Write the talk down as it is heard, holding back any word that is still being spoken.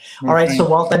All right, so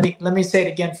Walt, let me say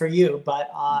it again for you, but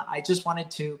I just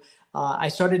wanted to, I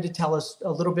started to tell us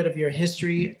a little bit of your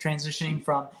history, transitioning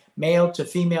from male to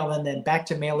female and then back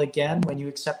to male again when you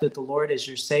accepted the Lord as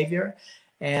your Savior,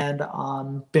 and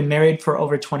been married for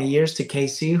over 20 years to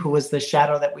Casey, who was the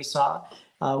shadow that we saw,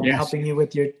 Yes. helping you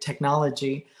with your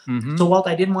technology. Mm-hmm. So Walt,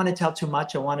 I didn't want to tell too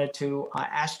much. I wanted to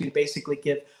ask you to basically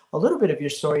give a little bit of your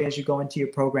story as you go into your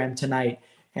program tonight.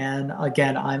 And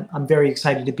again, I'm very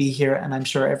excited to be here, and I'm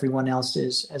sure everyone else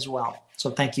is as well.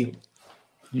 So thank you.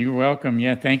 You're welcome.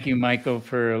 Yeah, thank you, Michael,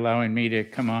 for allowing me to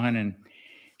come on and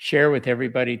share with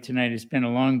everybody tonight. It's been a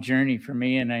long journey for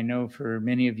me, and I know for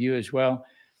many of you as well.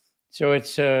 So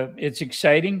it's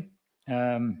exciting.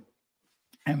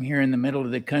 I'm here in the middle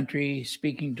of the country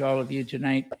speaking to all of you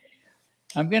tonight.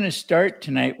 I'm going to start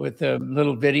tonight with a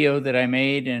little video that I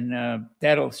made, and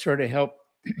that'll sort of help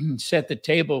set the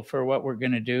table for what we're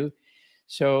going to do.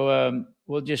 So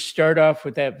we'll just start off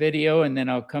with that video, and then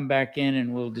I'll come back in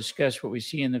and we'll discuss what we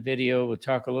see in the video. We'll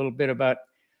talk a little bit about,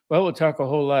 well, we'll talk a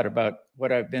whole lot about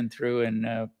what I've been through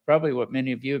and probably what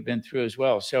many of you have been through as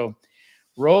well. So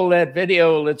roll that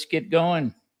video. Let's get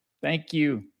going. Thank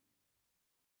you.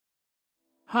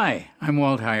 Hi, I'm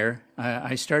Walt.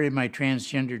 I started my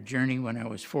transgender journey when I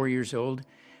was 4 years old.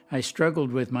 I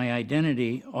struggled with my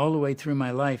identity all the way through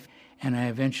my life, and I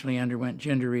eventually underwent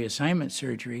gender reassignment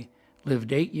surgery,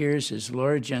 lived 8 years as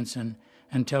Laura Jensen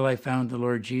until I found the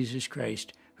Lord Jesus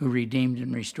Christ, who redeemed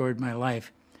and restored my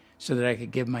life so that I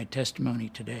could give my testimony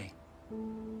today.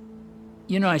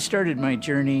 You know, I started my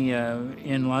journey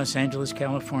in Los Angeles,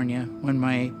 California, when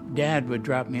my dad would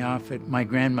drop me off at my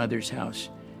grandmother's house.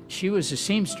 She was a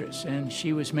seamstress, and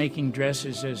she was making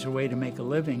dresses as a way to make a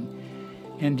living,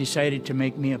 and decided to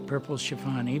make me a purple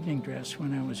chiffon evening dress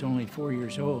when I was only 4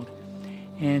 years old.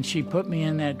 And she put me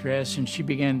in that dress, and she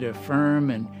began to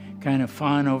affirm and kind of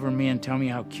fawn over me and tell me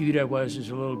how cute I was as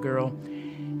a little girl.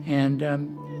 And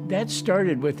that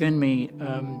started within me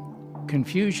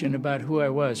confusion about who I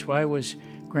was. Why was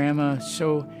Grandma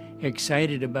so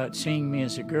excited about seeing me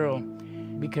as a girl?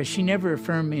 Because she never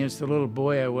affirmed me as the little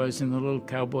boy I was in the little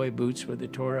cowboy boots with the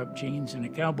tore-up jeans and a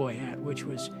cowboy hat, which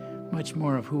was much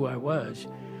more of who I was.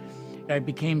 I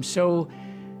became so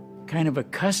kind of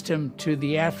accustomed to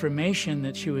the affirmation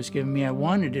that she was giving me. I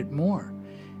wanted it more.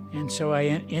 And so I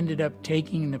ended up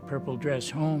taking the purple dress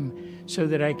home so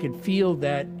that I could feel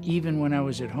that even when I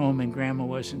was at home and Grandma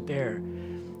wasn't there.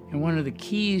 And one of the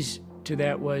keys to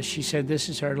that was, she said, "This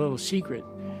is our little secret."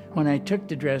 When I took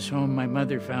the dress home, my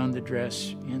mother found the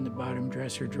dress in the bottom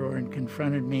dresser drawer and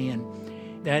confronted me, and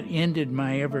that ended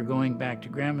my ever going back to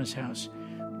Grandma's house.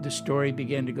 The story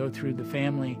began to go through the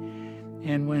family,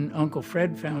 and when Uncle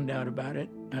Fred found out about it,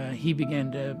 he began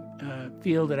to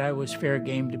feel that I was fair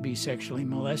game to be sexually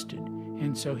molested.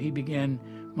 And so he began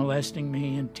molesting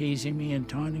me and teasing me and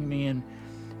taunting me,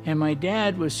 and my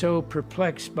dad was so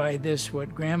perplexed by this,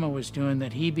 what Grandma was doing,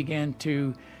 that he began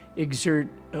to exert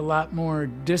a lot more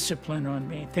discipline on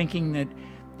me, thinking that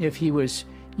if he was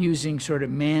using sort of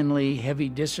manly, heavy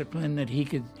discipline, that he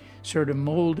could sort of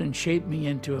mold and shape me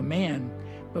into a man.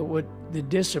 But what the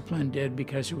discipline did,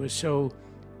 because it was so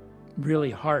really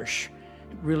harsh,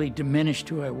 it really diminished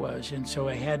who I was. And so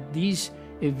I had these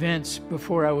events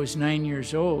before I was 9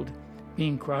 years old,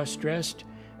 being cross-dressed,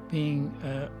 being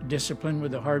disciplined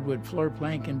with a hardwood floor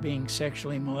plank, and being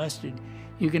sexually molested.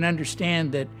 You can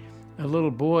understand that a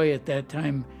little boy at that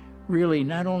time, really,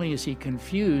 not only is he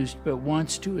confused, but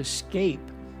wants to escape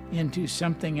into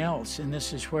something else. And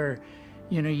this is where,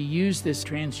 you know, you use this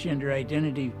transgender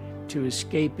identity to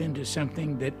escape into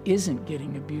something that isn't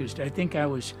getting abused. I think I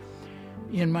was,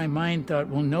 in my mind, thought,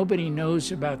 well, nobody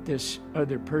knows about this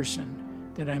other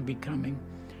person that I'm becoming.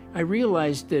 I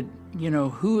realized that, you know,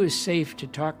 who is safe to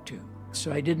talk to?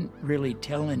 So I didn't really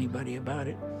tell anybody about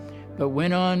it, but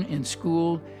went on in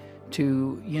school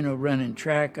to, you know, run in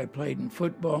track. I played in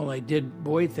football. I did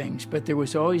boy things, but there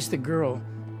was always the girl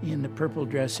in the purple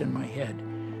dress in my head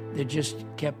that just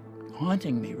kept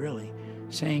haunting me, really,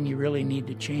 saying, you really need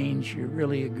to change. You're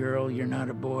really a girl. You're not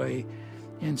a boy.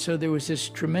 And so there was this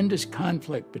tremendous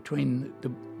conflict between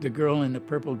the girl in the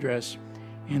purple dress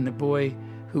and the boy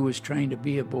who was trying to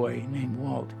be a boy named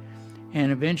Walt. And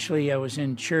eventually I was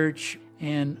in church,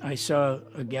 and I saw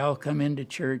a gal come into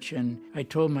church, and I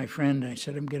told my friend, I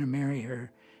said, I'm going to marry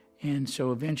her. And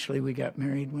so eventually we got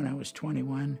married when I was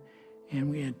 21, and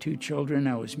we had 2 children.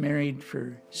 I was married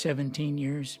for 17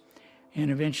 years.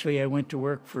 And eventually I went to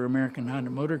work for American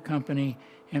Honda Motor Company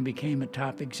and became a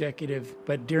top executive.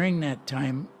 But during that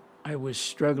time, I was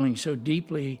struggling so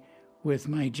deeply with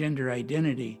my gender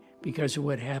identity because of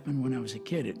what happened when I was a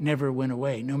kid. It never went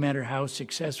away. No matter how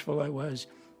successful I was,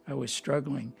 I was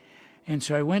struggling. And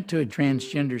so I went to a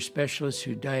transgender specialist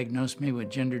who diagnosed me with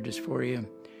gender dysphoria,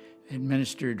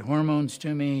 administered hormones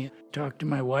to me, talked to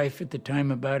my wife at the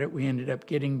time about it. We ended up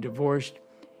getting divorced.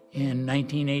 In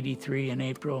 1983, in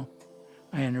April,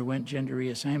 I underwent gender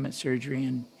reassignment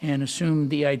surgery and assumed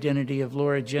the identity of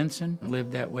Laura Jensen. I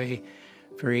lived that way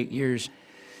for 8 years.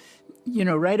 You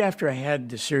know, right after I had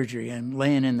the surgery, I'm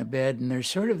laying in the bed, and there's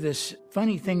sort of this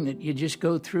funny thing that you just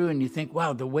go through and you think,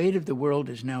 wow, the weight of the world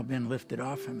has now been lifted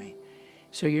off of me.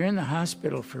 So you're in the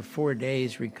hospital for 4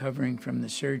 days recovering from the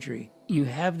surgery. You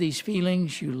have these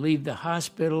feelings, you leave the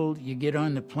hospital, you get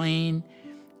on the plane.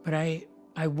 But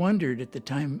I wondered at the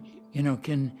time, you know,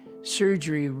 can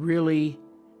surgery really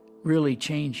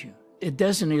change you? It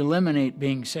doesn't eliminate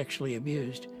being sexually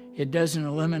abused. It doesn't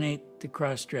eliminate the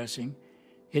cross-dressing.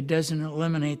 It doesn't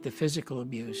eliminate the physical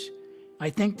abuse. I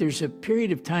think there's a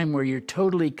period of time where you're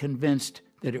totally convinced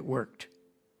that it worked.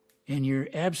 And you're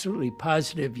absolutely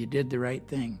positive you did the right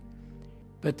thing.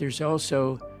 But there's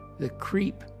also the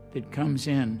creep that comes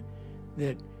in,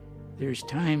 that there's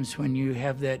times when you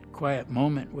have that quiet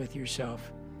moment with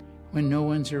yourself, when no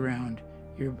one's around,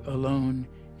 you're alone,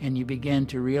 and you begin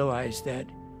to realize that,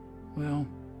 well,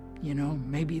 you know,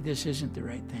 maybe this isn't the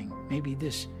right thing. Maybe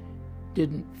this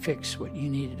didn't fix what you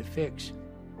needed to fix.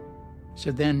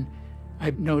 So then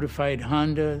I notified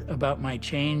Honda about my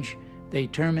change. They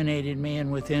terminated me,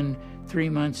 and within 3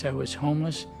 months I was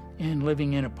homeless and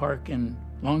living in a park in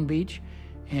Long Beach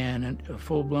and a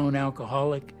full-blown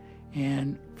alcoholic.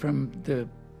 And from the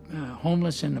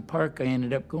homeless in the park, I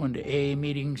ended up going to AA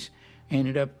meetings. I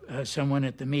ended up, someone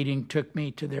at the meeting took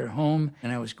me to their home,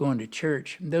 and I was going to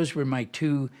church. And those were my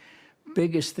two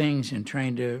biggest things in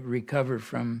trying to recover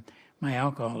from my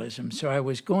alcoholism. So I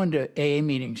was going to AA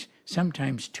meetings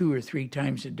sometimes 2 or 3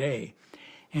 times a day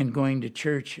and going to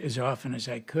church as often as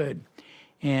I could.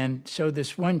 And so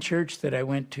this one church that I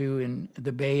went to in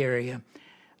the Bay Area,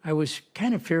 I was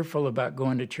kind of fearful about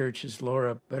going to church as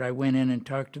Laura, but I went in and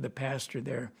talked to the pastor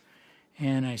there.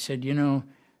 And I said, you know,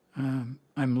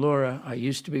 I'm Laura. I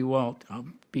used to be Walt. I'll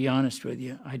be honest with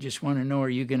you. I just want to know, are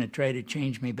you going to try to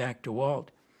change me back to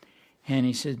Walt? And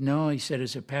he said, no. He said,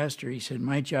 as a pastor, he said,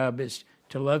 my job is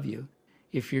to love you.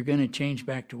 If you're going to change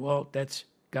back to Walt, that's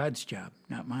God's job,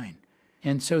 not mine.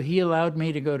 And so he allowed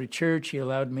me to go to church. He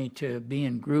allowed me to be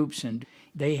in groups, and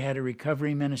they had a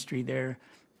recovery ministry there.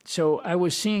 So I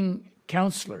was seeing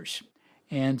counselors.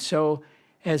 And so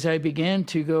as I began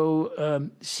to go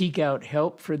seek out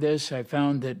help for this, I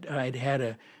found that I'd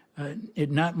had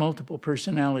not multiple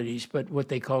personalities, but what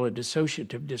they call a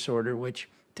dissociative disorder, which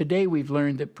today we've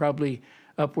learned that probably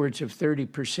upwards of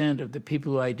 30% of the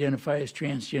people who identify as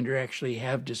transgender actually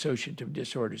have dissociative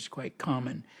disorders, quite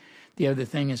common. The other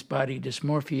thing is body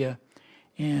dysmorphia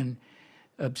and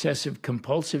obsessive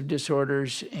compulsive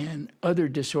disorders and other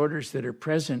disorders that are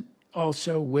present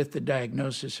also with the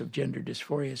diagnosis of gender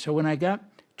dysphoria. So when I got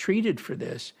treated for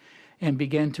this and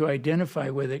began to identify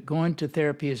with it, going to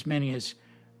therapy as many as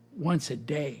once a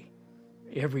day,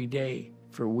 every day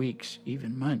for weeks,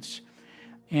 even months.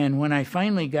 And when I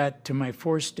finally got to my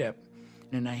 4th step,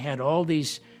 and I had all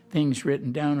these things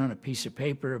written down on a piece of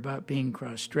paper about being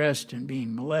cross-dressed and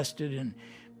being molested, and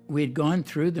we had gone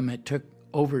through them. It took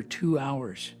over 2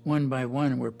 hours, one by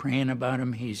one. We're praying about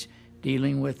them. He's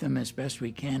dealing with them as best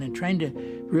we can and trying to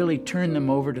really turn them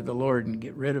over to the Lord and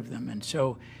get rid of them. And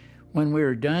so when we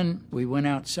were done, we went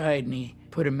outside, and he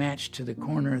put a match to the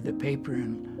corner of the paper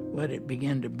and let it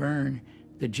begin to burn.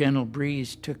 The gentle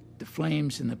breeze took the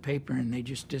flames in the paper, and they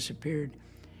just disappeared.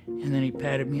 And then he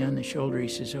patted me on the shoulder. He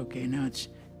says, okay, now it's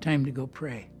time to go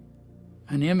pray.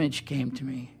 An image came to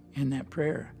me in that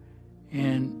prayer,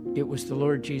 and it was the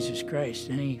Lord Jesus Christ,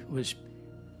 and he was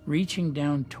reaching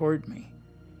down toward me.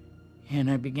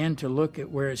 And I began to look at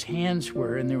where his hands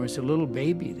were, and there was a little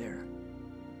baby there.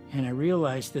 And I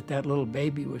realized that that little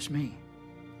baby was me.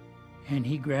 And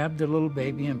he grabbed the little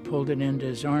baby and pulled it into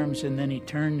his arms, and then he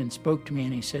turned and spoke to me,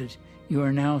 and he said, you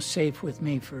are now safe with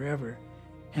me forever.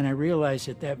 And I realized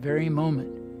at that very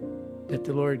moment that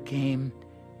the Lord came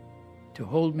to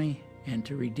hold me and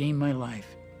to redeem my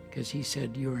life, because he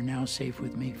said, you are now safe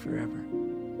with me forever.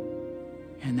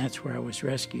 And that's where I was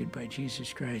rescued by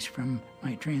Jesus Christ from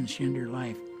my transgender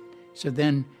life. So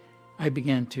then I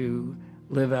began to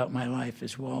live out my life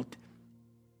as Walt.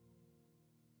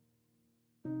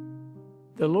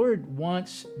 The Lord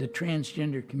wants the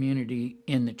transgender community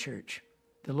in the church.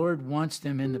 The Lord wants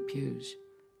them in the pews.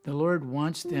 The Lord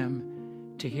wants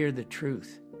them to hear the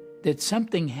truth, that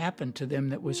something happened to them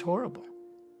that was horrible,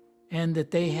 and that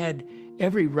they had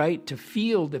every right to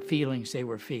feel the feelings they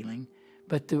were feeling.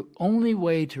 But the only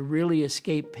way to really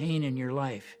escape pain in your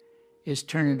life is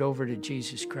turn it over to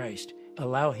Jesus Christ.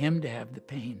 Allow him to have the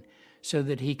pain so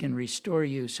that he can restore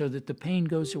you, so that the pain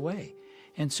goes away.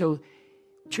 And so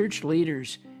church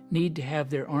leaders need to have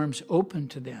their arms open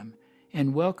to them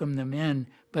and welcome them in,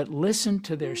 but listen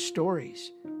to their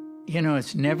stories. You know,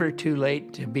 it's never too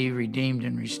late to be redeemed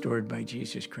and restored by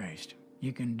Jesus Christ.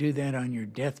 You can do that on your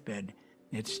deathbed.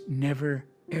 It's never,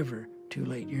 ever too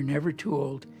late. You're never too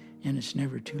old, and it's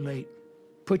never too late.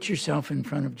 Put yourself in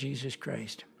front of Jesus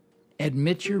Christ.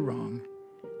 Admit you're wrong.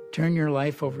 Turn your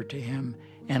life over to him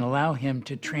and allow him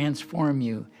to transform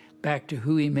you back to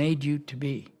who he made you to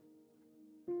be.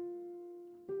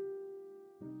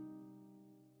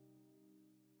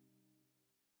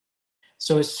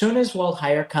 So as soon as Walt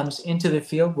Heyer comes into the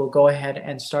field, we'll go ahead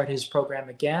and start his program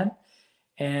again.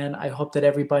 And I hope that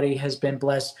everybody has been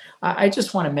blessed. I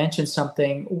just want to mention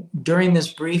something. During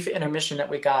this brief intermission that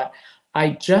we got,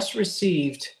 I just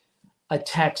received a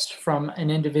text from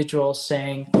an individual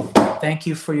saying, "Thank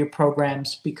you for your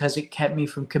programs because it kept me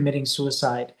from committing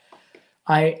suicide."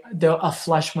 A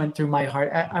flush went through my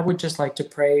heart. I would just like to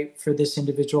pray for this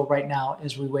individual right now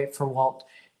as we wait for Walt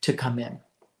to come in.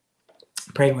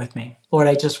 Pray with me. Lord,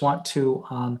 I just want to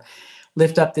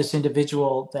lift up this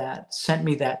individual that sent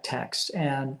me that text.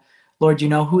 And Lord, you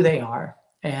know who they are.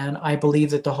 And I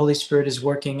believe that the Holy Spirit is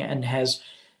working and has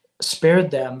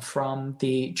spared them from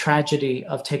the tragedy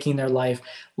of taking their life.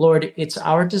 Lord, it's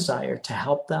our desire to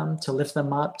help them, to lift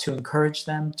them up, to encourage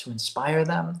them, to inspire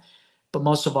them. But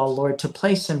most of all, Lord, to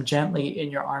place them gently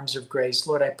in your arms of grace.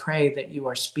 Lord, I pray that you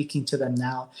are speaking to them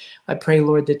now. I pray,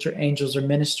 Lord, that your angels are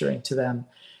ministering to them.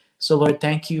 So, Lord,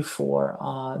 thank you for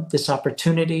this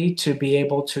opportunity to be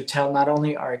able to tell not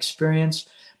only our experience,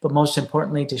 but most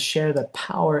importantly, to share the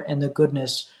power and the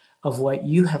goodness of what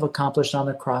you have accomplished on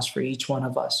the cross for each one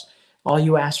of us. All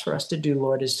you ask for us to do,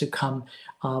 Lord, is to come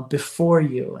before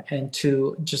you and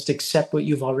to just accept what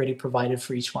you've already provided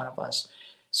for each one of us.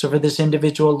 So for this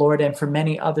individual, Lord, and for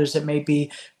many others that may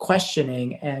be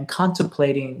questioning and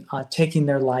contemplating taking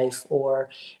their life or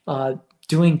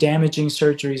doing damaging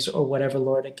surgeries or whatever,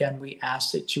 Lord, again, we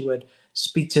ask that you would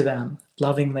speak to them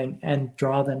lovingly and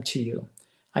draw them to you.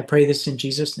 I pray this in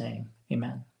Jesus' name.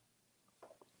 Amen.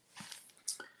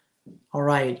 All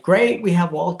right, great. We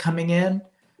have Walt coming in.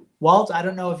 Walt, I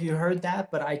don't know if you heard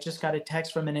that, but I just got a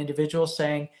text from an individual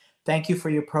saying, "Thank you for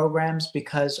your programs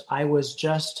because I was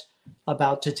just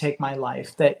about to take my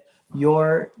life, that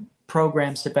your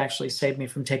programs have actually saved me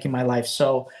from taking my life."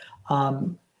 So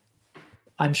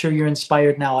I'm sure you're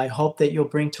inspired now. I hope that you'll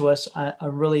bring to us a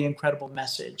really incredible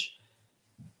message.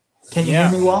 Can you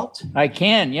hear me, Walt? I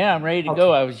can. Yeah, I'm ready to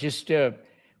go. I was just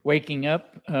waking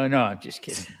up. No, I'm just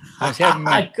kidding. I was having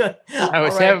my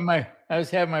I was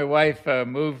having my wife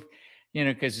move, you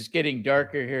know, because it's getting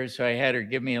darker here. So I had her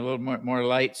give me a little more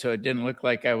light, so it didn't look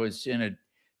like I was in a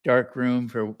dark room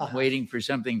for waiting for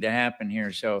something to happen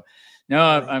here. So, no,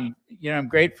 I'm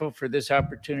grateful for this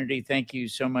opportunity. Thank you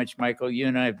so much, Michael. You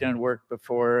and I have done work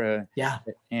before.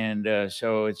 And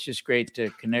so it's just great to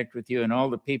connect with you and all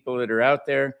the people that are out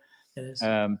there. It is.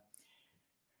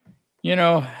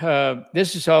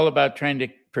 This is all about trying to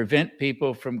prevent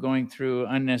people from going through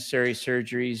unnecessary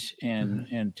surgeries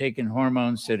and taking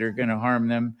hormones that are going to harm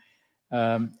them,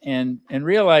 and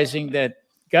realizing that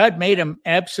God made them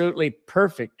absolutely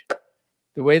perfect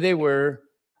the way they were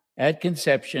at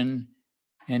conception,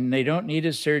 and they don't need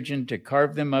a surgeon to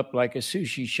carve them up like a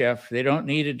sushi chef. They don't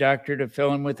need a doctor to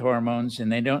fill them with hormones, and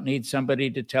they don't need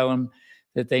somebody to tell them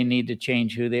that they need to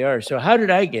change who they are. So how did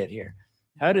I get here?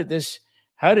 How did this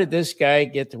guy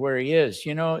get to where he is?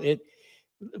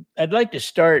 I'd like to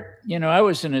start, I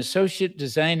was an associate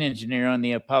design engineer on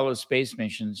the Apollo space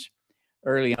missions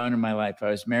early on in my life.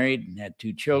 I was married and had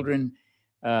 2 children.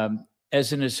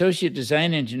 As an associate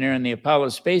design engineer on the Apollo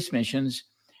space missions,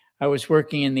 I was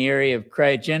working in the area of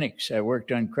cryogenics. I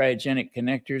worked on cryogenic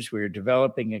connectors. We were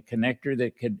developing a connector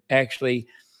that could actually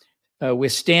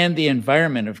withstand the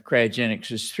environment of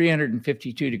cryogenics. It's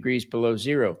 352 degrees below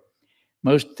zero.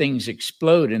 Most things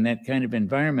explode in that kind of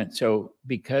environment. So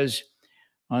because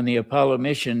on the Apollo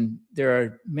mission, there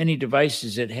are many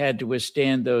devices that had to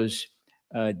withstand those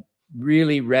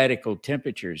really radical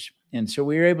temperatures. And so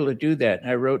we were able to do that.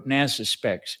 I wrote NASA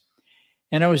specs.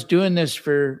 And I was doing this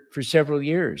for several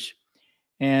years.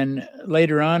 And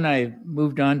later on, I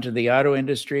moved on to the auto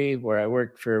industry where I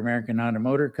worked for American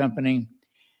Automotive Company.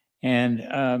 And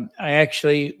I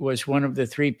actually was one of the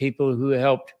 3 people who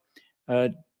helped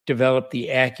develop the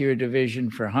Acura division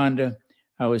for Honda.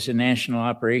 I was a national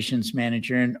operations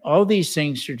manager. And all these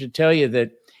things are to tell you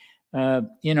that,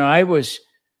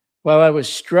 while I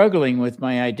was struggling with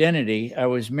my identity, I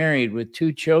was married with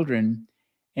 2 children,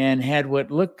 and had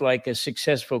what looked like a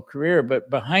successful career. But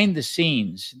behind the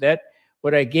scenes, that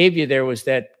what I gave you there was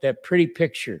that pretty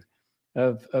picture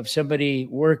of somebody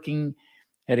working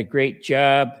at a great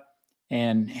job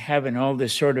and having all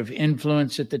this sort of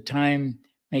influence at the time,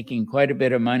 making quite a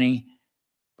bit of money.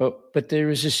 But there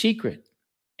was a secret.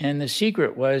 And the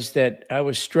secret was that I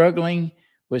was struggling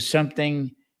with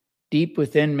something deep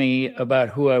within me about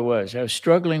who I was. I was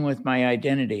struggling with my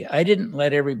identity. I didn't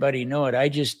let everybody know it. I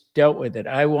just dealt with it.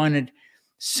 I wanted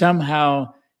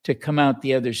somehow to come out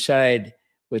the other side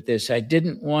with this. I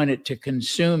didn't want it to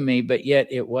consume me, but yet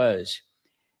it was.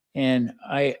 And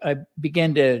I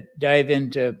began to dive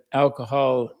into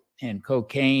alcohol and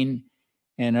cocaine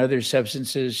and other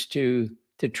substances to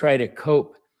try to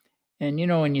cope. And,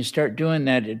 when you start doing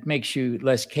that, it makes you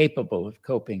less capable of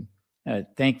coping.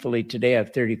 Thankfully, today I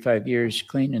have 35 years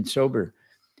clean and sober.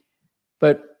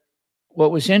 But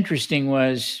what was interesting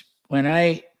was when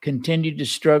I continued to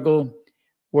struggle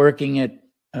working at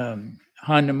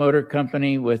Honda Motor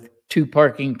Company with 2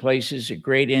 parking places, a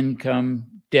great income,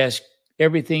 desk,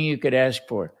 everything you could ask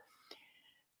for.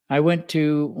 I went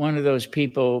to one of those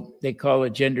people they call a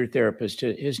gender therapist.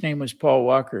 His name was Paul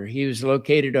Walker. He was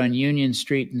located on Union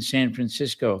Street in San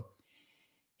Francisco.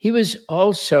 He was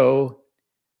also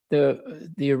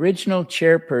the original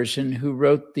chairperson who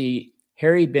wrote the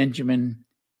Harry Benjamin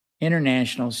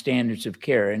International Standards of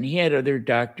Care. And he had other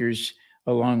doctors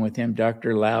along with him,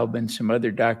 Dr. Laub and some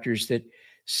other doctors that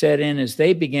set in as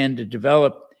they began to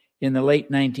develop in the late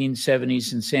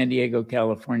 1970s in San Diego,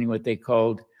 California, what they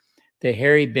called the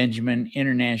Harry Benjamin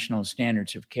International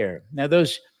Standards of Care. Now,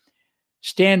 those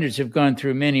standards have gone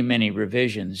through many, many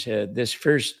revisions. This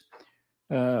first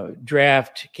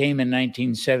draft came in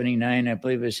 1979. I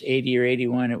believe it was 80 or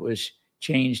 81. It was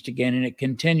changed again, and it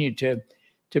continued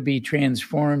to be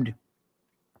transformed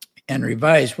and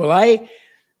revised. Well,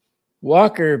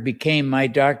 Walker became my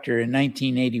doctor in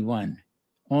 1981,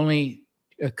 only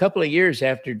a couple of years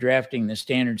after drafting the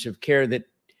Standards of Care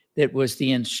that was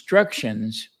the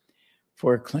instructions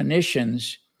for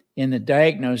clinicians in the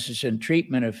diagnosis and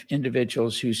treatment of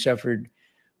individuals who suffered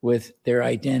with their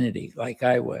identity, like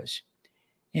I was.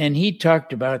 And he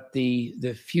talked about the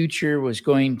future was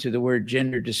going to the word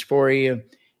gender dysphoria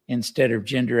instead of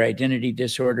gender identity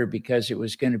disorder because it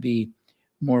was going to be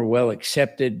more well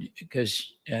accepted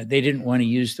because they didn't want to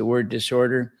use the word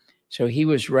disorder. So he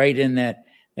was right in that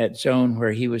zone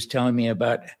where he was telling me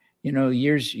about,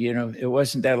 years, it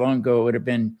wasn't that long ago, it would have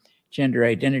been gender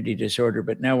identity disorder,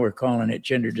 but now we're calling it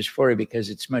gender dysphoria because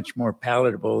it's much more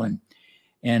palatable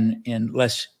and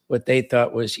less what they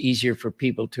thought was easier for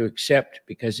people to accept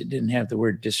because it didn't have the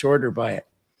word disorder by it.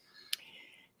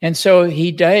 And so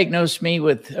he diagnosed me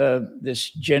with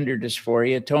this gender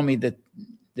dysphoria, told me that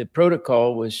the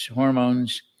protocol was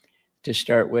hormones to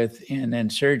start with and then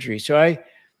surgery. So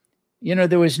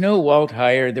there was no Walt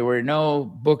hire. There were no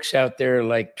books out there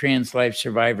like Trans Life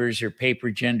Survivors or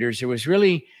Paper Genders. There was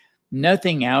really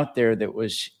nothing out there that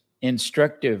was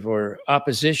instructive or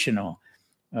oppositional.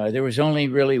 There was only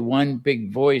really one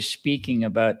big voice speaking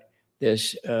about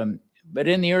this. But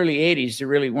in the early 80s, there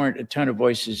really weren't a ton of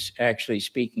voices actually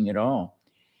speaking at all.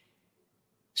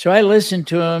 So I listened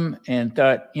to him and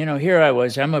thought, here I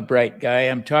was. I'm a bright guy.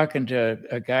 I'm talking to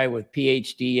a guy with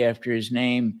PhD after his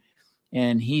name,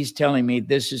 and he's telling me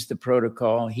this is the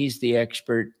protocol. He's the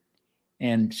expert.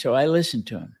 And so I listened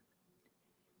to him.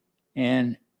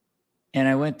 And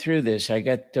I went through this. I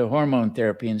got the hormone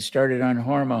therapy and started on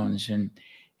hormones. And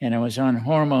I was on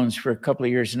hormones for a couple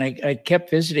of years. And I kept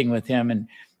visiting with him. And,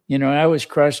 I was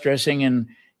cross-dressing and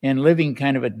living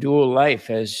kind of a dual life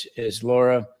as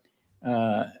Laura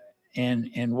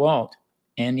and Walt.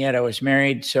 And yet I was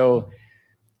married. So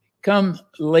come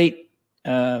late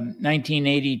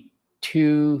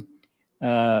 1982,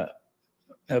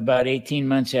 about 18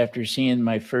 months after seeing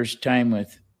my first time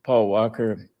with Paul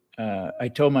Walker, I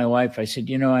told my wife, I said,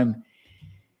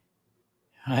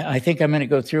 I think I'm going to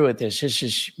go through with this. This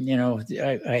is,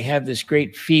 I have this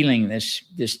great feeling, this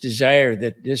desire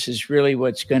that this is really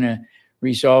what's going to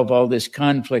resolve all this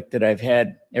conflict that I've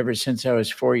had ever since I was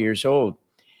 4 years old.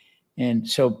 And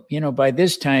so, by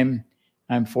this time,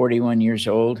 I'm 41 years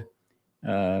old,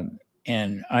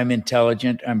 and I'm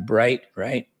intelligent. I'm bright,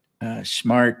 right?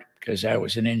 Smart because I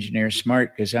was an engineer.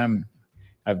 Smart because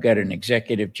I've got an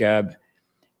executive job.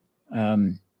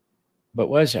 But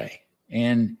was I?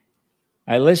 And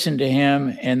I listened to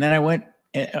him, and then I went,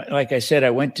 like I said,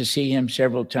 I went to see him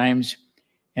several times.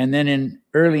 And then in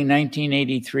early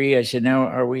 1983, I said, now,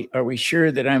 are we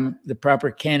sure that I'm the proper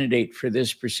candidate for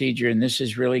this procedure? And this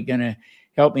is really going to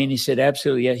help me. And he said,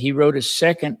 absolutely. Yeah. He wrote a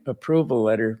second approval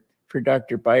letter for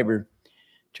Dr. Biber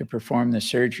to perform the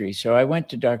surgery. So I went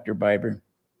to Dr. Biber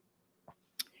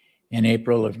in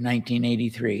April of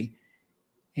 1983,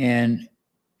 and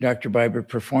Dr. Biber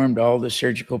performed all the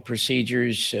surgical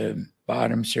procedures,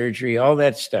 bottom surgery, all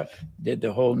that stuff, did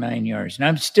the whole 9 yards. And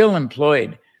I'm still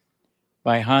employed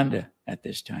by Honda at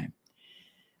this time,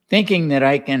 thinking that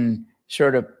I can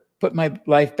sort of put my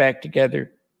life back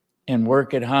together and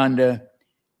work at Honda.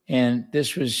 And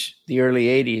this was the early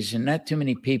 80s, and not too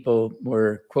many people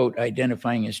were, quote,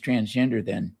 identifying as transgender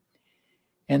then.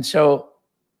 And so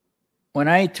when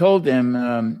I told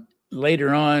them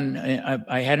later on,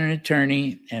 I had an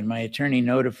attorney, and my attorney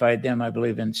notified them, I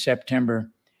believe in September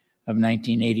of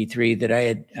 1983, that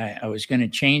I was going to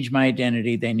change my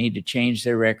identity. They need to change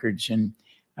their records, and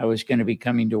I was going to be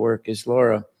coming to work as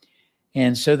Laura.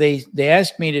 And so they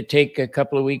asked me to take a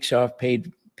couple of weeks off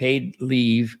paid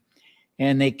leave,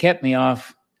 and they kept me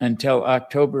off until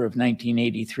October of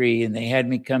 1983, and they had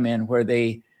me come in where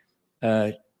they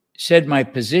said my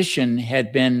position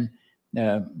had been,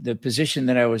 the position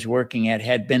that I was working at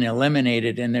had been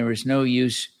eliminated, and there was no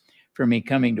use for me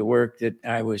coming to work, that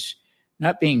I was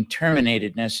not being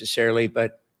terminated necessarily,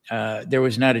 but there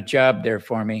was not a job there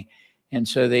for me. And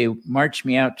so they marched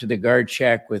me out to the guard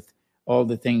shack with all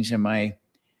the things in my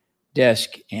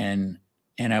desk, and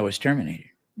I was terminated.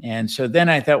 And so then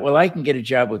I thought, well, I can get a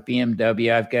job with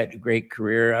BMW. I've got a great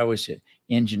career. I was an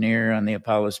engineer on the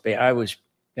Apollo space. I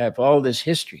have all this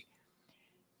history.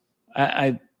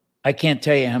 I can't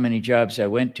tell you how many jobs I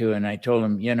went to, and I told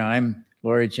them, I'm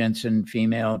Laura Jensen,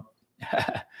 female.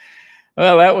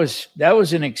 Well, that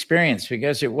was an experience,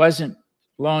 because it wasn't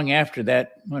long after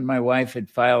that when my wife had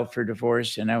filed for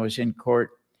divorce, and I was in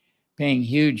court paying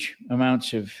huge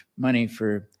amounts of money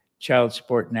for child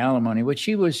support and alimony, which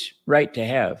she was right to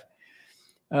have.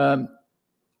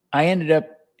 I ended up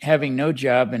having no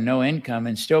job and no income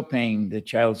and still paying the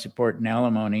child support and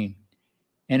alimony.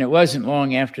 And it wasn't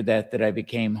long after that I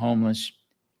became homeless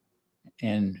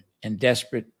and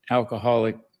desperate,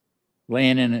 alcoholic,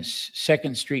 laying in a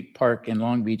 2nd Street park in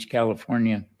Long Beach,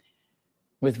 California,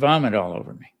 with vomit all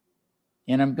over me.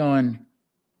 And I'm going,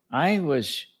 I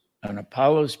was an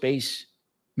Apollo space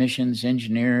missions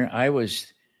engineer. I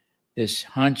was this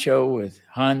honcho with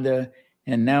Honda,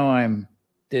 and now I'm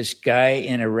this guy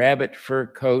in a rabbit fur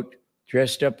coat,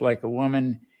 dressed up like a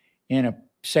woman in a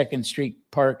 2nd Street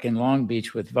park in Long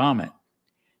Beach with vomit.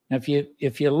 Now,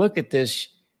 if you look at this,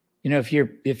 if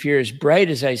you're as bright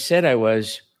as I said I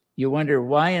was, you wonder,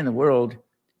 why in the world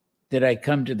did I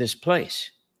come to this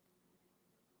place?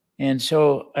 And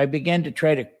so I began to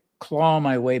try to claw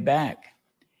my way back,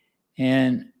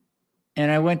 and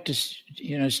I went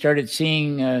to, started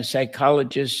seeing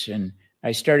psychologists, and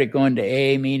I started going to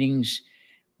AA meetings.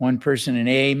 One person in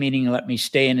AA meeting let me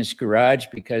stay in his garage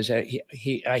because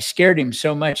I scared him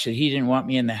so much that he didn't want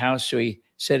me in the house. So he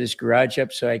set his garage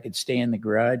up so I could stay in the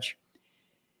garage.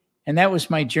 And that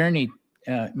was my journey.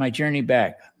 My journey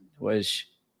back was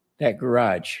that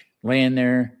garage, laying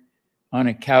there on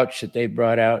a couch that they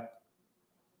brought out.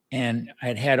 And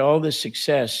I'd had all this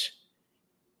success,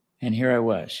 and here I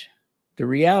was. The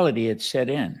reality had set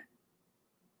in.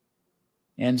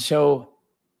 And so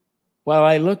while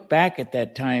I look back at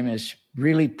that time as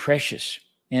really precious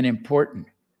and important,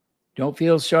 don't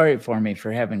feel sorry for me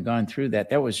for having gone through that.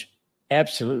 That was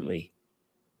absolutely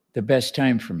the best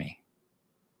time for me.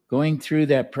 Going through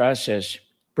that process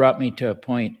brought me to a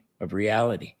point of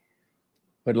reality,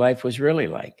 what life was really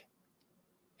like.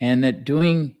 And that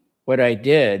doing what I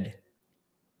did,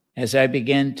 as I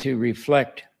began to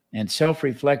reflect, and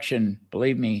self-reflection,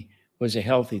 believe me, was a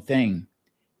healthy thing,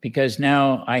 because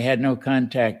now I had no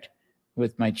contact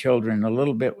with my children, a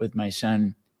little bit with my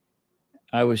son.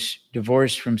 I was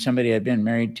divorced from somebody I'd been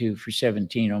married to for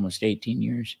 17, almost 18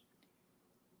 years.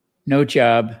 No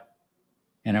job,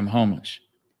 and I'm homeless.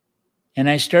 And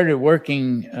I started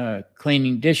working,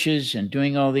 cleaning dishes and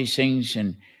doing all these things,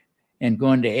 and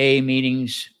going to AA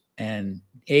meetings. And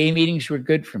AA meetings were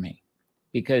good for me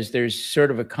because there's sort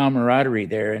of a camaraderie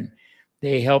there, and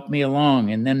they helped me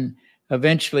along. And then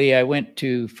eventually I went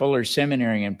to Fuller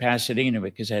Seminary in Pasadena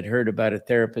because I'd heard about a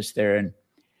therapist there.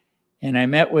 And I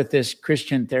met with this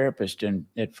Christian therapist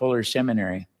at Fuller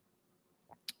Seminary.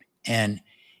 And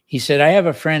he said, I have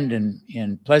a friend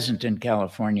in Pleasanton,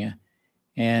 California,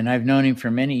 and I've known him for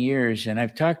many years, and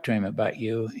I've talked to him about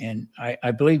you. And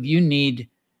I believe you need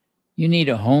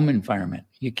a home environment.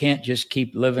 You can't just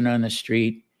keep living on the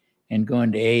street and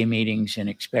going to AA meetings and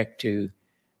expect to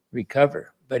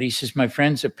recover. But he says, my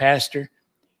friend's a pastor,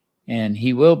 and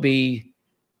he will be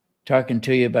talking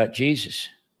to you about Jesus.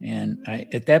 And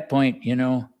at that point,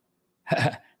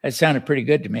 that sounded pretty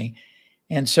good to me.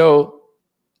 And so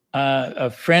a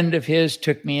friend of his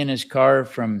took me in his car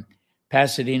from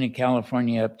Pasadena,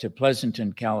 California, up to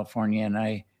Pleasanton, California, and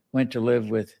I went to live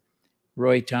with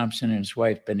Roy Thompson and his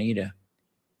wife, Benita.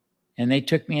 And they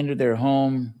took me into their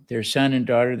home, their son and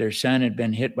daughter. Their son had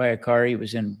been hit by a car. He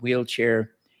was in a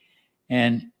wheelchair.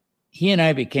 And he and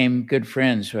I became good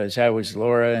friends as I was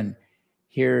Laura. And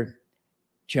here,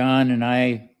 John and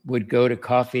I would go to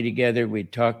coffee together.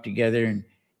 We'd talk together. And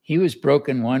he was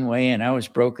broken one way and I was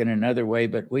broken another way.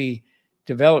 But we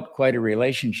developed quite a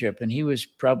relationship. And he was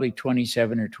probably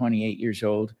 27 or 28 years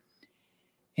old.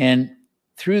 And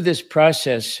through this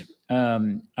process,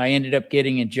 I ended up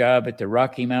getting a job at the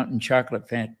Rocky Mountain Chocolate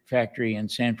Factory in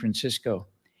San Francisco.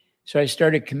 So I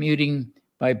started commuting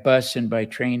by bus and by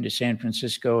train to San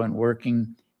Francisco and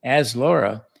working as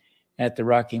Laura at the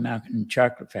Rocky Mountain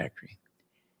Chocolate Factory.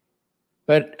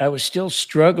 But I was still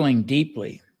struggling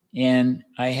deeply, and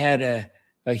I had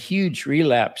a huge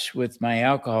relapse with my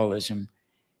alcoholism,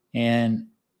 and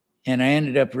I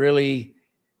ended up really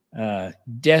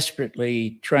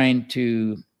desperately trying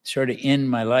to sort of end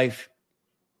my life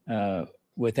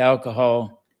with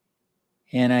alcohol.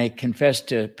 And I confessed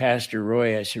to Pastor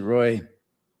Roy, I said, Roy,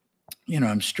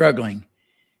 I'm struggling.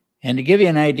 And to give you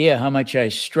an idea how much I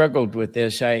struggled with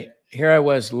this, here I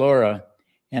was, Laura,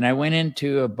 and I went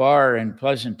into a bar in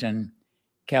Pleasanton,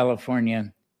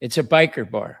 California. It's a biker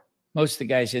bar. Most of the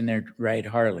guys in there ride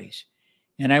Harleys.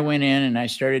 And I went in and I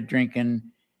started drinking.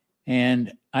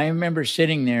 And I remember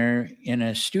sitting there in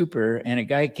a stupor, and a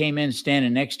guy came in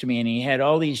standing next to me, and he had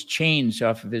all these chains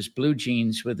off of his blue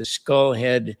jeans with a skull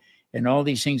head and all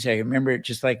these things. I remember it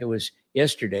just like it was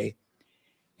yesterday.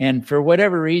 And for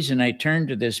whatever reason, I turned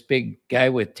to this big guy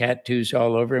with tattoos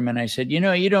all over him, and I said,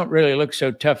 you don't really look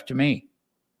so tough to me.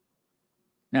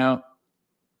 Now,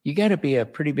 you got to be a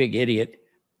pretty big idiot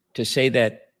to say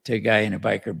that to a guy in a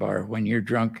biker bar when you're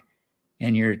drunk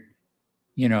and you're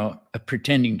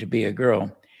pretending to be a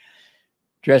girl,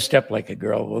 dressed up like a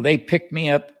girl. Well, they picked me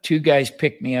up. Two guys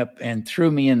picked me up and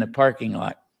threw me in the parking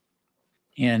lot.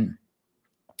 And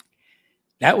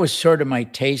that was sort of my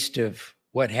taste of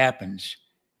what happens.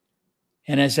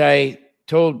 And as I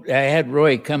had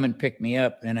Roy come and pick me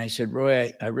up, and I said,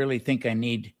 Roy, I really think I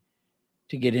need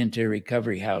to get into a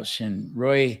recovery house. And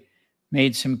Roy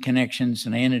made some connections,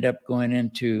 and I ended up going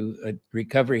into a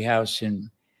recovery house in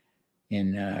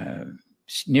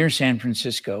near San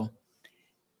Francisco.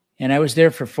 And I was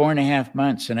there for 4.5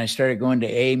 months, and I started going to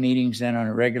AA meetings then on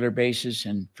a regular basis.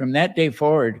 And from that day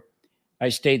forward, I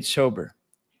stayed sober.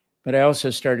 But I also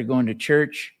started going to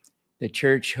church. The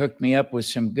church hooked me up with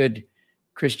some good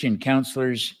Christian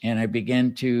counselors, and I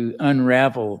began to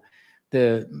unravel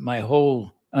my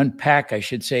whole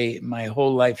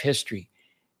life history,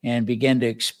 and began to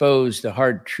expose the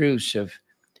hard truths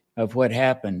of what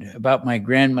happened, about my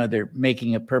grandmother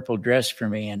making a purple dress for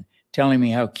me and telling me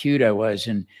how cute I was.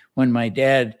 And when my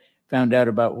dad found out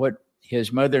about what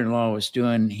his mother-in-law was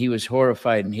doing, he was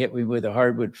horrified and hit me with a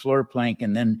hardwood floor plank.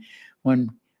 And then when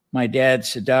my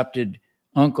dad's adopted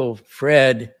uncle,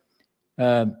 Fred,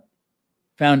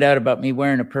 found out about me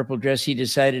wearing a purple dress, he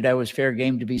decided I was fair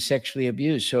game to be sexually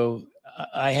abused. So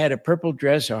I had a purple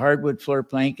dress, a hardwood floor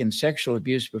plank, and sexual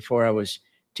abuse before I was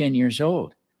 10 years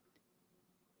old.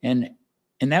 And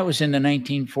that was in the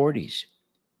 1940s.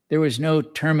 There was no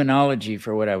terminology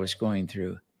for what I was going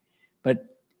through.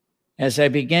 But as I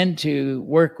began to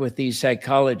work with these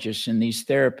psychologists and these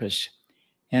therapists,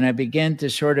 and I began to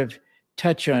sort of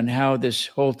touch on how this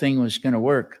whole thing was going to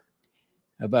work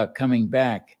about coming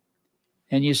back.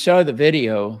 And you saw the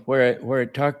video where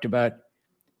it talked about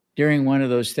during one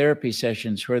of those therapy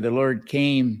sessions where the Lord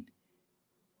came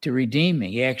to redeem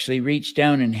me. He actually reached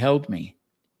down and held me.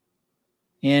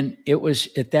 And it was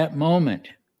at that moment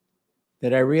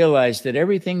that I realized that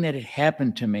everything that had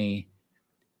happened to me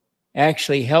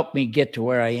actually helped me get to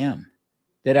where I am,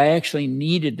 that I actually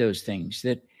needed those things,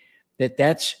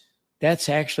 that's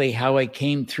actually how I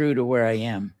came through to where I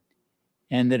am.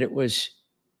 And that it was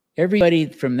everybody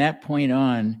from that point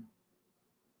on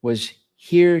was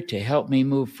here to help me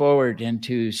move forward and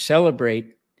to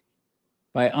celebrate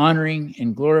by honoring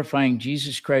and glorifying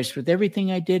Jesus Christ with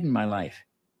everything I did in my life.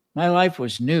 My life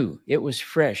was new. It was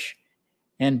fresh.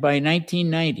 And by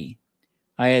 1990,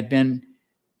 I had been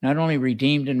not only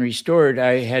redeemed and restored,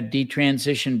 I had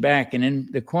detransitioned back. And in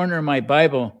the corner of my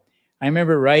Bible, I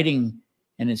remember writing,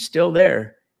 and it's still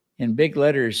there in big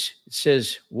letters. It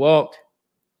says, Walt,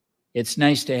 it's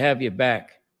nice to have you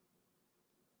back.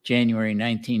 January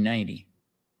 1990.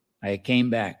 I came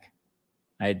back.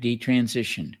 I had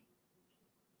detransitioned.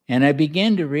 And I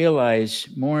began to realize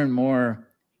more and more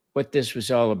what this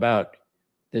was all about.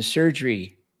 The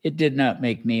surgery, it did not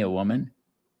make me a woman.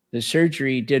 The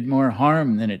surgery did more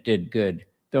harm than it did good.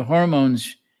 The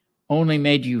hormones only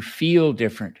made you feel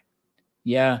different.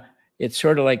 Yeah, it's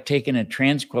sort of like taking a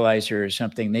tranquilizer or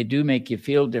something. They do make you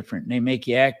feel different. They make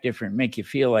you act different, make you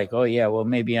feel like, oh yeah, well,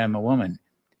 maybe I'm a woman.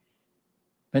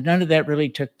 But none of that really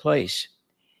took place.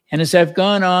 And as I've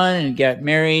gone on and got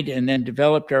married and then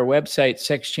developed our website,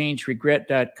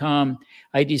 sexchangeregret.com,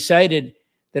 I decided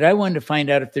that I wanted to find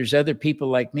out if there's other people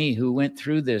like me who went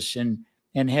through this and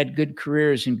had good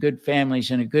careers and good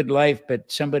families and a good life,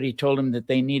 but somebody told them that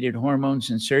they needed hormones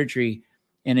and surgery,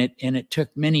 and it took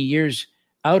many years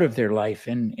out of their life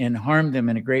and harmed them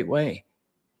in a great way.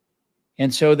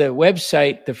 And so the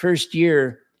website, the first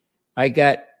year, I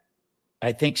got,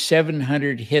 I think,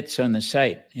 700 hits on the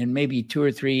site and maybe 2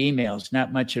 or 3 emails,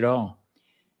 not much at all.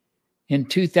 In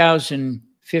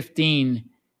 2015,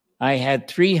 I had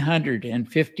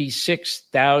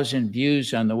 356,000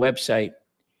 views on the website,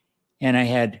 and I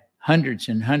had hundreds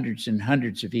and hundreds and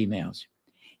hundreds of emails.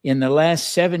 In the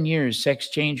last 7 years, Sex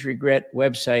Change Regret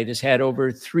website has had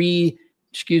over 2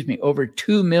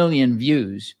 million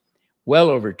views, well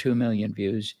over 2 million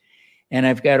views. And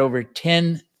I've got over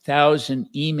 10,000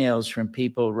 emails from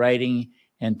people writing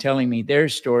and telling me their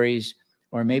stories,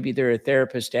 or maybe they're a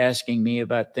therapist asking me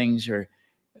about things, or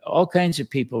all kinds of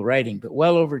people writing, but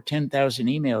well over 10,000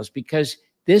 emails, because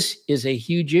this is a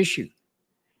huge issue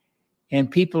and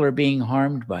people are being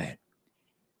harmed by it.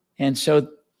 And so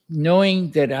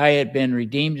knowing that I had been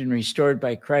redeemed and restored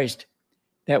by Christ,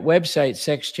 that website,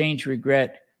 Sex Change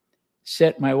Regret,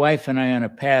 set my wife and I on a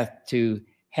path to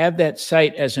have that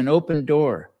site as an open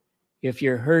door. If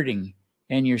you're hurting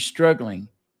and you're struggling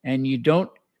and you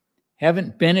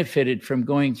haven't benefited from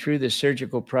going through the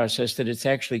surgical process, that it's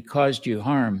actually caused you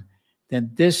harm, then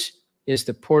this is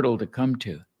the portal to come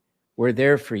to. We're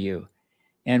there for you.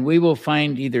 And we will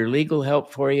find either legal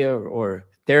help for you or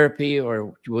therapy,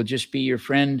 or we'll just be your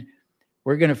friend.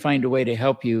 We're going to find a way to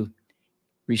help you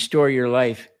restore your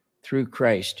life through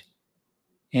Christ.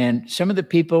 And some of the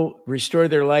people restore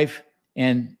their life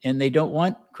and they don't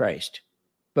want Christ,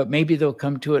 but maybe they'll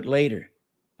come to it later.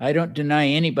 I don't deny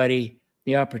anybody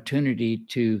the opportunity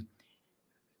to,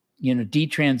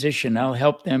 detransition. I'll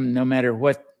help them no matter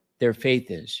what their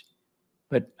faith is.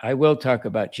 But I will talk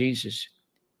about Jesus.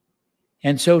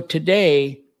 And so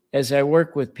today, as I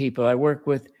work with people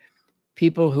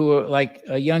who are like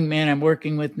a young man I'm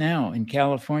working with now in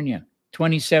California,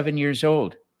 27 years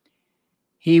old.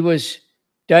 He was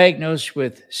diagnosed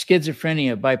with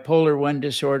schizophrenia, bipolar 1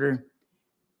 disorder,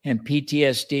 and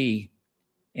PTSD.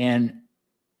 And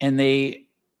they,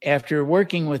 after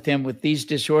working with him with these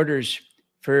disorders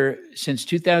since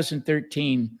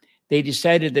 2013, they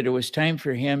decided that it was time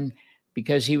for him,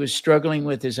 because he was struggling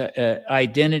with his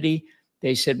identity.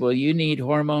 They said, well, you need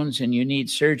hormones and you need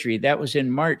surgery. That was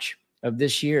in March of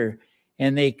this year.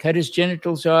 And they cut his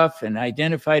genitals off and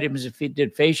identified him as if he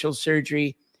did facial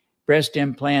surgery, breast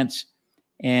implants.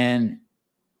 And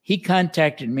he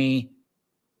contacted me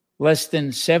less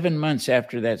than 7 months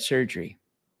after that surgery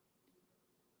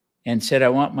and said, I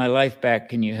want my life back.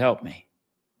 Can you help me?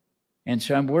 And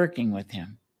so I'm working with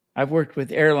him. I've worked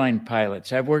with airline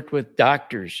pilots. I've worked with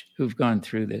doctors who've gone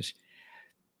through this.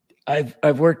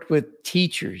 I've worked with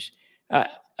teachers.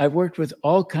 I've worked with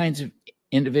all kinds of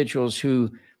individuals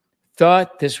who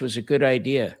thought this was a good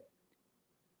idea.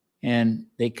 And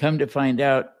they come to find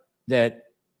out that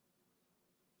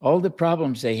all the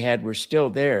problems they had were still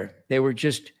there. They were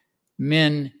just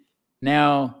men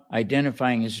now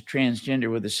identifying as a transgender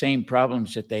with the same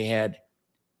problems that they had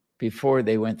before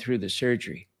they went through the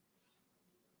surgery.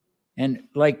 And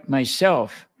like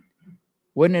myself,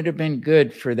 wouldn't it have been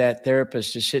good for that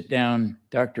therapist to sit down,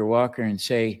 Dr. Walker, and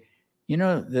say,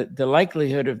 the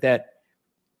likelihood of that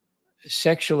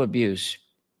sexual abuse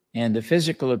and the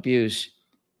physical abuse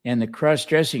and the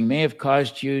cross-dressing may have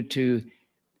caused you to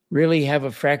really have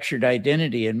a fractured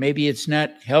identity. And maybe it's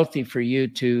not healthy for you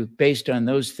to, based on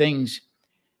those things,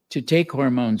 to take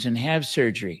hormones and have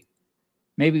surgery.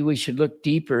 Maybe we should look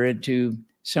deeper into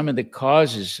some of the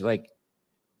causes, like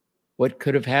what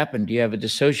could have happened. Do you have a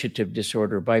dissociative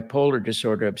disorder, bipolar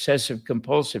disorder, obsessive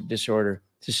compulsive disorder?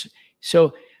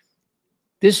 So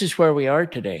this is where we are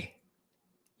today.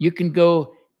 You can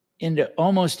go into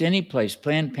almost any place,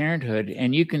 Planned Parenthood,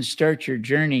 and you can start your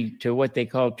journey to what they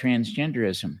call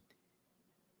transgenderism.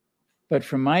 But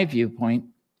from my viewpoint,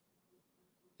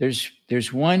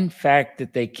 there's one fact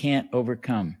that they can't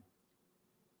overcome,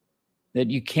 that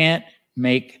you can't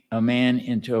make a man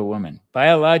into a woman.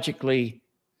 Biologically,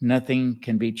 nothing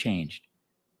can be changed.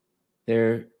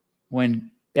 When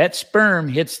that sperm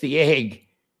hits the egg,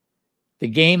 the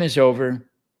game is over.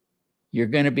 You're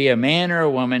going to be a man or a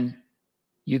woman,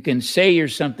 You can say you're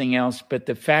something else, but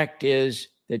the fact is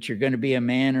that you're going to be a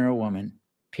man or a woman,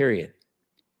 period.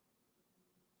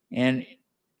 And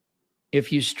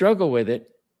if you struggle with it,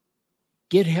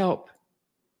 get help.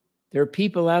 There are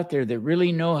people out there that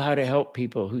really know how to help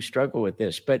people who struggle with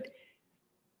this, but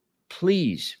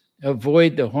please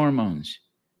avoid the hormones.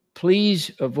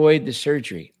 Please avoid the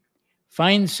surgery.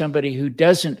 Find somebody who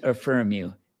doesn't affirm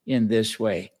you in this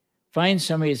way. Find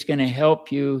somebody that's going to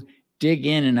help you dig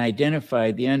in and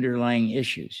identify the underlying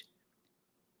issues.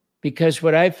 Because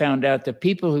what I found out, the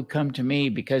people who come to me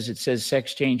because it says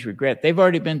sex change regret, they've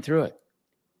already been through it.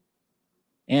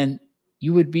 And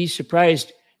you would be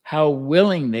surprised how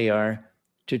willing they are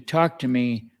to talk to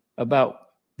me about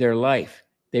their life.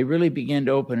 They really begin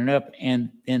to open it up,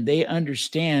 and they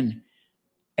understand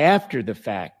after the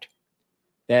fact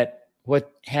that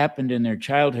what happened in their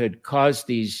childhood caused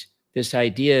this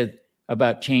idea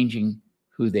about changing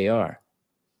who they are.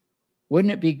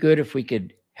 Wouldn't it be good if we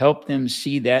could help them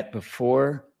see that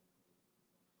before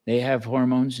they have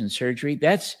hormones and surgery?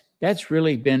 That's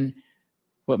really been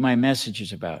what my message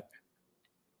is about.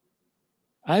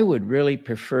 I would really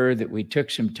prefer that we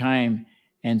took some time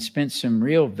and spent some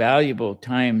real valuable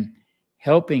time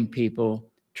helping people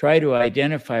try to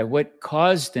identify what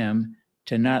caused them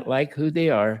to not like who they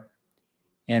are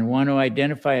and want to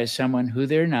identify as someone who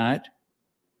they're not,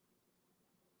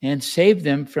 and save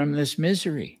them from this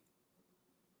misery.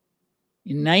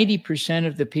 90%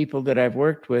 of the people that I've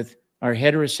worked with are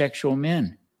heterosexual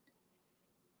men,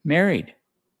 married.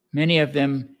 Many of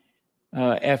them,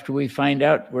 after we find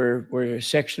out, were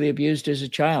sexually abused as a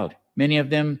child. Many of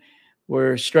them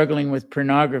were struggling with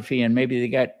pornography, and maybe they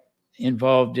got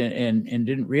involved and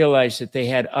didn't realize that they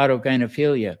had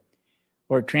autogynephilia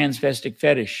or transvestic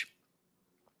fetish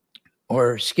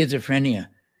or schizophrenia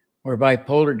or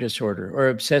bipolar disorder or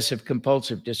obsessive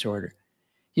compulsive disorder.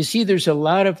 You see, there's a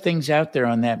lot of things out there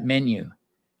on that menu,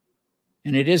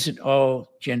 and it isn't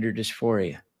all gender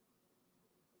dysphoria.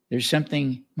 There's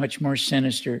something much more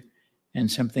sinister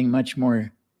and something much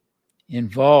more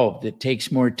involved that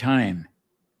takes more time.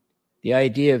 The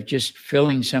idea of just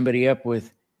filling somebody up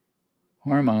with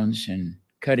hormones and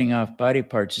cutting off body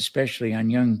parts, especially on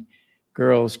young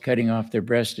girls, cutting off their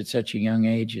breast at such a young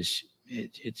age,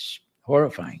 it's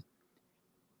horrifying.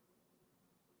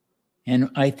 And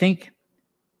I think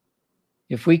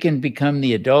if we can become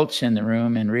the adults in the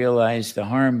room and realize the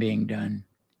harm being done,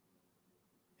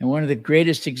 and one of the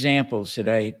greatest examples that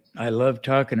I love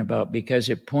talking about because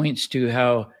it points to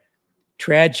how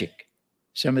tragic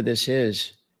some of this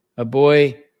is. A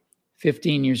boy,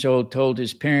 15 years old, told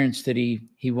his parents that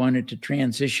he wanted to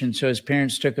transition, so his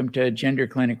parents took him to a gender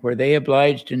clinic where they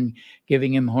obliged in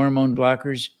giving him hormone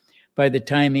blockers. By the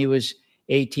time he was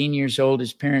 18 years old,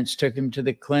 his parents took him to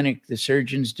the clinic. The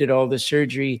surgeons did all the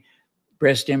surgery,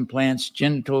 breast implants,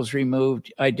 genitals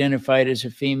removed, identified as a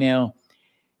female.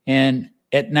 And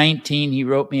at 19, he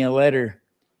wrote me a letter,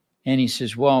 and he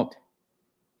says, Walt,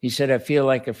 he said, I feel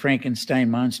like a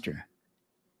Frankenstein monster.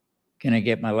 Can I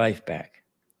get my life back?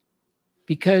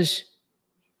 Because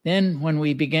then when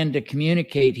we began to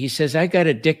communicate, he says, I got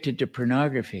addicted to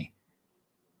pornography.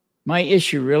 My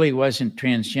issue really wasn't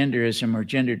transgenderism or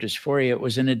gender dysphoria. It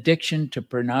was an addiction to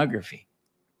pornography.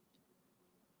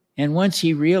 And once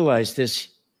he realized this,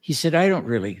 he said, I don't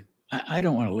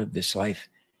want to live this life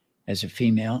as a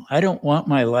female. I don't want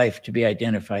my life to be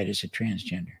identified as a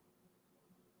transgender.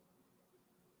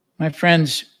 My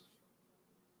friends,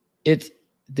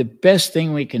 the best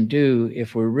thing we can do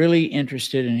if we're really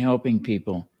interested in helping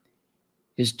people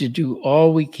is to do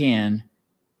all we can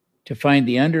to find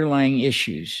the underlying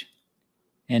issues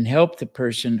and help the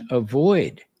person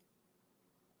avoid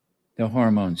the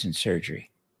hormones and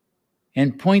surgery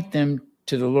and point them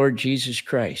to the Lord Jesus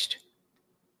Christ.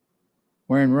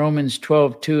 Where in Romans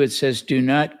 12:2 it says, do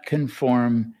not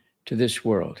conform to this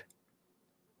world.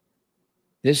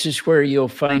 This is where you'll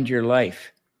find your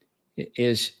life,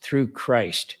 is through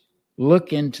Christ.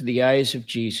 Look into the eyes of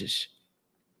Jesus.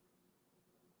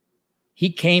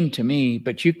 He came to me,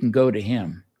 but you can go to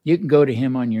him. You can go to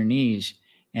him on your knees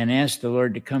and ask the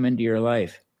Lord to come into your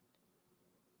life.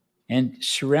 And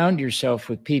surround yourself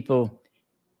with people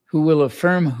who will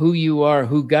affirm who you are,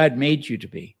 who God made you to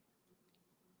be,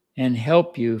 and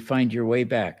help you find your way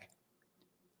back,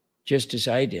 just as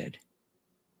I did.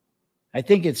 I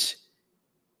think it's,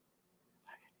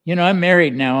 I'm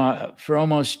married now for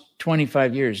almost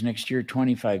 25 years, next year,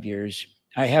 25 years.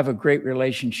 I have a great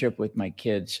relationship with my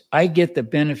kids. I get the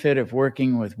benefit of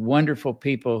working with wonderful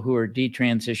people who are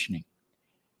detransitioning.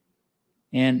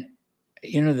 And,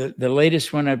 the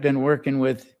latest one I've been working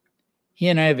with, he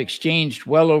and I have exchanged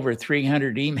well over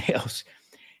 300 emails.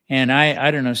 And I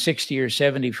don't know, 60 or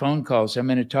 70 phone calls. I'm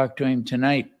going to talk to him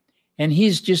tonight. And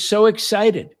he's just so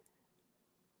excited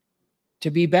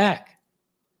to be back,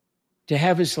 to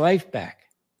have his life back,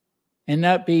 and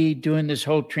not be doing this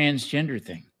whole transgender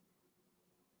thing.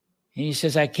 And he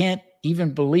says, I can't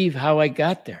even believe how I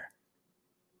got there.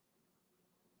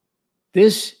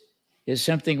 This is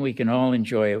something we can all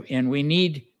enjoy, and we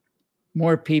need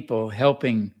more people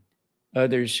helping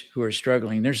others who are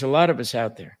struggling. There's a lot of us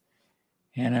out there,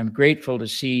 and I'm grateful to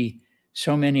see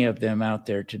so many of them out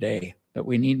there today, but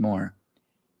we need more.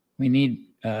 We need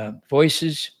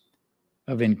voices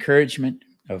of encouragement,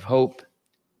 of hope,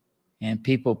 and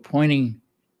people pointing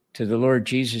to the Lord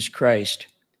Jesus Christ,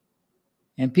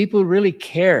 and people really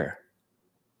care,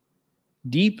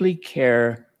 deeply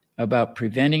care about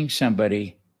preventing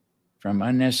somebody from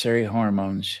unnecessary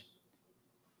hormones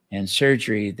and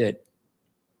surgery that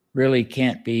really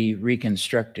can't be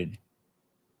reconstructed,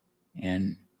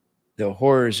 and the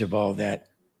horrors of all that.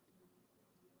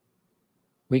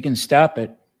 We can stop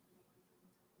it,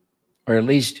 or at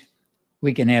least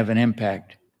we can have an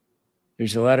impact.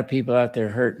 There's a lot of people out there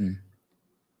hurting,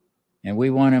 and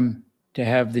we want them to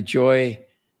have the joy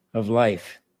of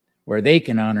life where they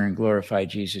can honor and glorify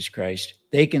Jesus Christ.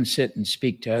 They can sit and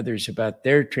speak to others about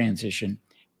their transition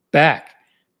back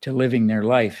to living their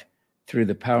life through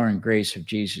the power and grace of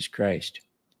Jesus Christ.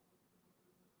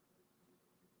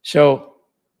 So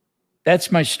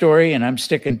that's my story, and I'm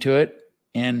sticking to it.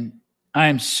 And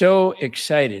I'm so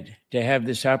excited to have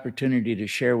this opportunity to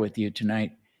share with you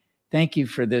tonight. Thank you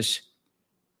for this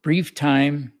brief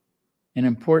time, an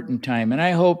important time. And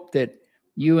I hope that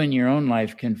you in your own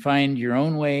life can find your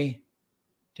own way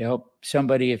to help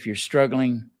somebody. If you're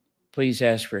struggling, please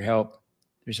ask for help.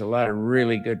 There's a lot of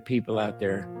really good people out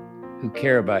there who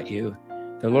care about you.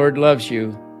 The Lord loves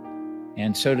you,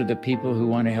 and so do the people who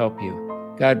want to help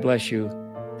you. God bless you.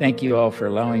 Thank you all for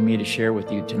allowing me to share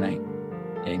with you tonight.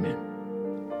 Amen.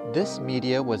 This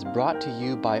media was brought to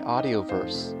you by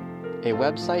Audioverse, a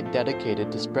website dedicated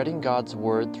to spreading God's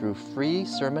Word through free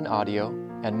sermon audio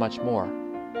and much more.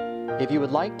 If you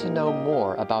would like to know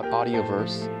more about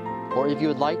Audioverse, or if you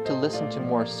would like to listen to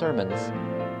more sermons,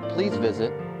 please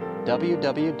visit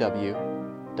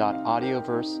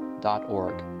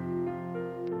www.audioverse.org.